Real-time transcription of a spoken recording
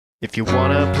If you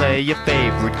wanna play your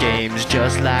favorite games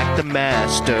just like the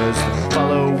masters,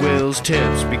 follow Will's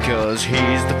tips because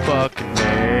he's the fucking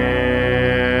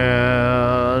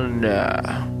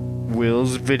man.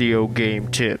 Will's video game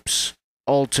tips.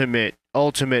 Ultimate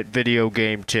video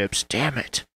game tips. Damn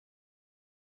it.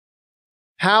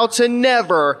 How to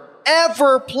never,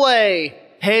 ever play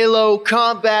Halo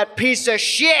Combat piece of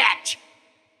shit!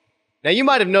 Now you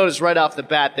might have noticed right off the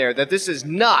bat there that this is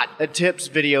not a tips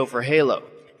video for Halo.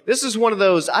 This is one of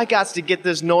those I got to get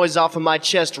this noise off of my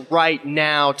chest right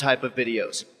now type of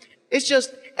videos. It's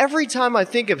just, every time I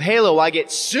think of Halo I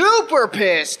get super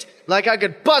pissed, like I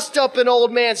could bust up an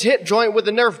old man's hip joint with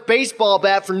a Nerf baseball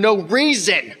bat for no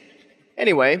reason.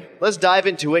 Anyway, let's dive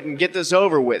into it and get this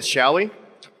over with, shall we?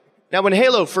 Now when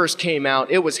Halo first came out,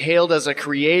 it was hailed as a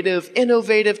creative,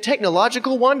 innovative,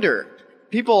 technological wonder.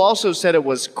 People also said it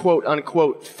was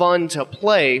quote-unquote fun to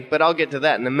play, but I'll get to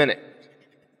that in a minute.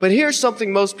 But here's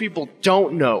something most people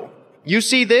don't know. You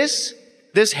see this?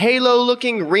 This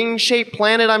Halo-looking ring-shaped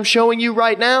planet I'm showing you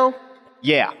right now?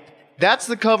 Yeah, that's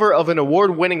the cover of an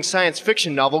award-winning science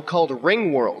fiction novel called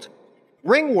Ringworld.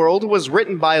 Ringworld was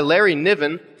written by Larry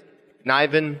Niven, in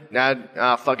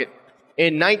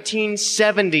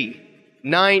 1970.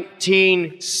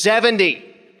 1970!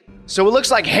 So it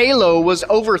looks like Halo was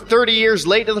over 30 years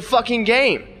late to the fucking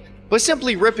game. But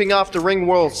simply ripping off the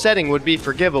Ringworld setting would be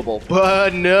forgivable.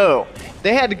 But no.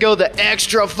 They had to go the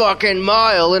extra fucking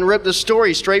mile and rip the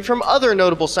story straight from other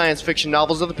notable science fiction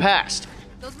novels of the past.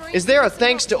 Is there a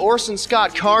thanks to Orson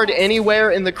Scott card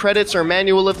anywhere in the credits or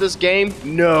manual of this game?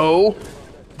 No.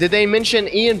 Did they mention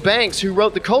Ian Banks, who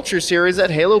wrote the Culture series that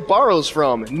Halo borrows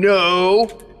from? No.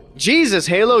 Jesus,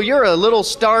 Halo, you're a little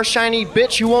star-shiny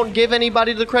bitch who won't give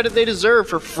anybody the credit they deserve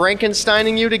for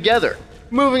Frankensteining you together.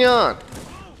 Moving on.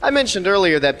 I mentioned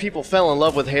earlier that people fell in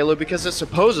love with Halo because it's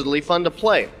supposedly fun to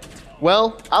play.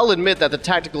 Well, I'll admit that the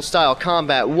tactical style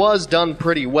combat was done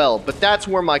pretty well, but that's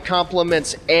where my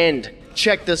compliments end.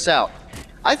 Check this out.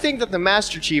 I think that the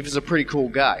Master Chief is a pretty cool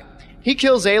guy. He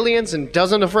kills aliens and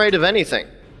doesn't afraid of anything.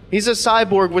 He's a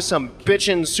cyborg with some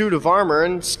bitchin' suit of armor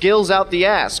and skills out the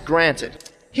ass, granted.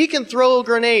 He can throw a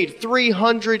grenade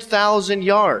 300,000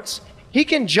 yards. He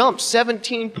can jump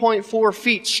 17.4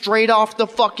 feet straight off the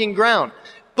fucking ground.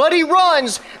 But he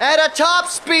runs at a top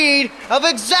speed of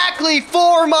exactly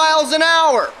 4 miles an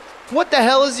hour! What the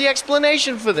hell is the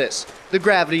explanation for this? The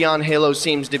gravity on Halo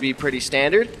seems to be pretty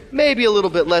standard, maybe a little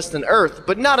bit less than Earth,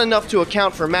 but not enough to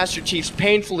account for Master Chief's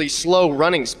painfully slow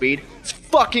running speed. It's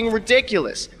fucking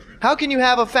ridiculous. How can you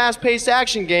have a fast-paced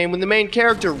action game when the main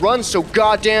character runs so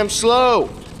goddamn slow?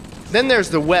 Then there's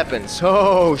the weapons.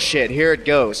 Oh shit, here it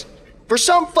goes. For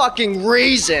some fucking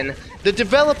reason, the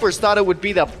developers thought it would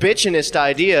be the bitchinest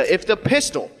idea if the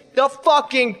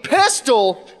fucking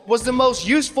pistol, was the most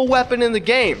useful weapon in the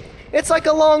game. It's like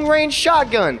a long-range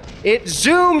shotgun. It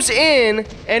zooms in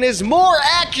and is more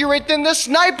accurate than the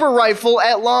sniper rifle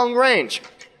at long range.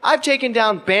 I've taken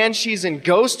down banshees and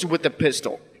ghosts with the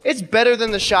pistol. It's better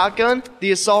than the shotgun, the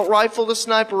assault rifle, the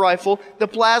sniper rifle, the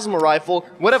plasma rifle,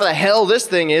 whatever the hell this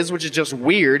thing is, which is just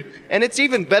weird, and it's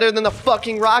even better than the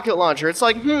fucking rocket launcher. It's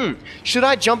like, should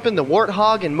I jump in the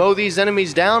Warthog and mow these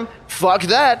enemies down? Fuck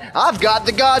that, I've got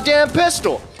the goddamn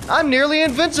pistol. I'm nearly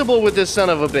invincible with this son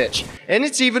of a bitch, and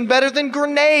it's even better than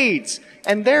grenades.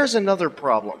 And there's another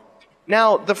problem.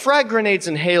 Now, the frag grenades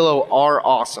in Halo are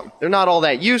awesome. They're not all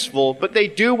that useful, but they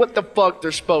do what the fuck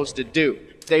they're supposed to do.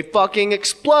 They fucking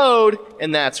explode,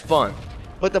 and that's fun.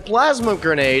 But the plasma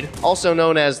grenade, also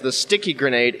known as the sticky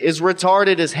grenade, is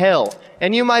retarded as hell.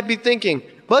 And you might be thinking,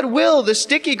 but Will, the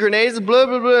sticky grenade is blah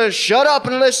blah blah. Shut up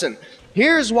and listen.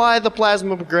 Here's why the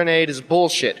plasma grenade is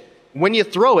bullshit. When you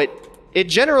throw it, it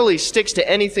generally sticks to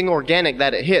anything organic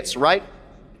that it hits, right?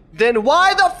 Then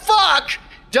why the fuck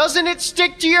doesn't it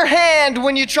stick to your hand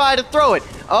when you try to throw it?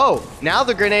 Oh, now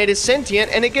the grenade is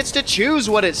sentient and it gets to choose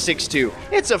what it sticks to.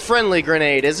 It's a friendly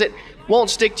grenade, is it? Won't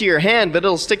stick to your hand, but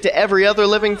it'll stick to every other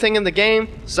living thing in the game?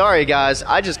 Sorry guys,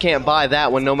 I just can't buy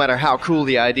that one no matter how cool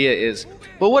the idea is.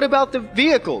 But what about the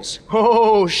vehicles?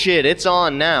 Oh shit, it's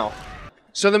on now.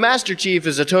 So the Master Chief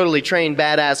is a totally trained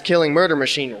badass killing murder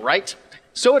machine, right?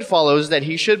 So it follows that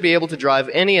he should be able to drive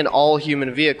any and all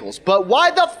human vehicles. But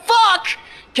why the fuck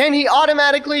can he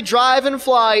automatically drive and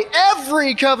fly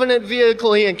every Covenant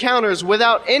vehicle he encounters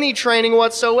without any training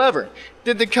whatsoever?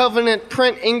 Did the Covenant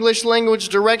print English language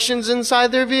directions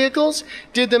inside their vehicles?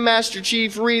 Did the Master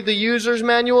Chief read the user's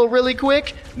manual really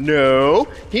quick? No.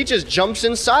 He just jumps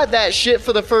inside that shit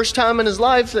for the first time in his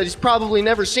life that he's probably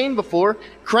never seen before,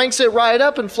 cranks it right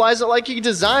up and flies it like he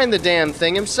designed the damn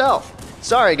thing himself.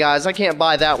 Sorry guys, I can't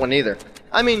buy that one either.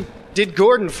 I mean, Did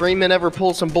Gordon Freeman ever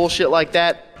pull some bullshit like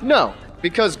that? No,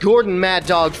 because Gordon Mad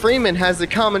Dog Freeman has the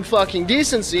common fucking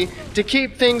decency to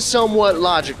keep things somewhat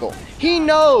logical. He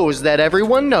knows that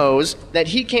everyone knows that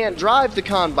he can't drive the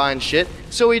Combine shit,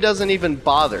 so he doesn't even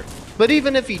bother. But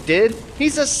even if he did,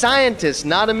 he's a scientist,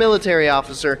 not a military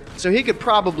officer, so he could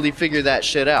probably figure that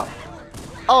shit out.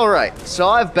 Alright, so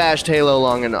I've bashed Halo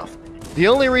long enough. The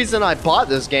only reason I bought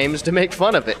this game is to make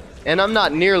fun of it, and I'm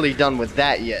not nearly done with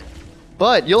that yet.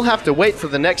 But you'll have to wait for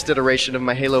the next iteration of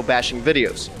my Halo bashing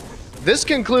videos. This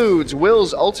concludes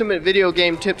Will's Ultimate Video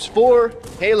Game Tips for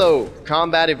Halo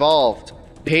Combat Evolved.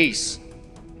 Peace.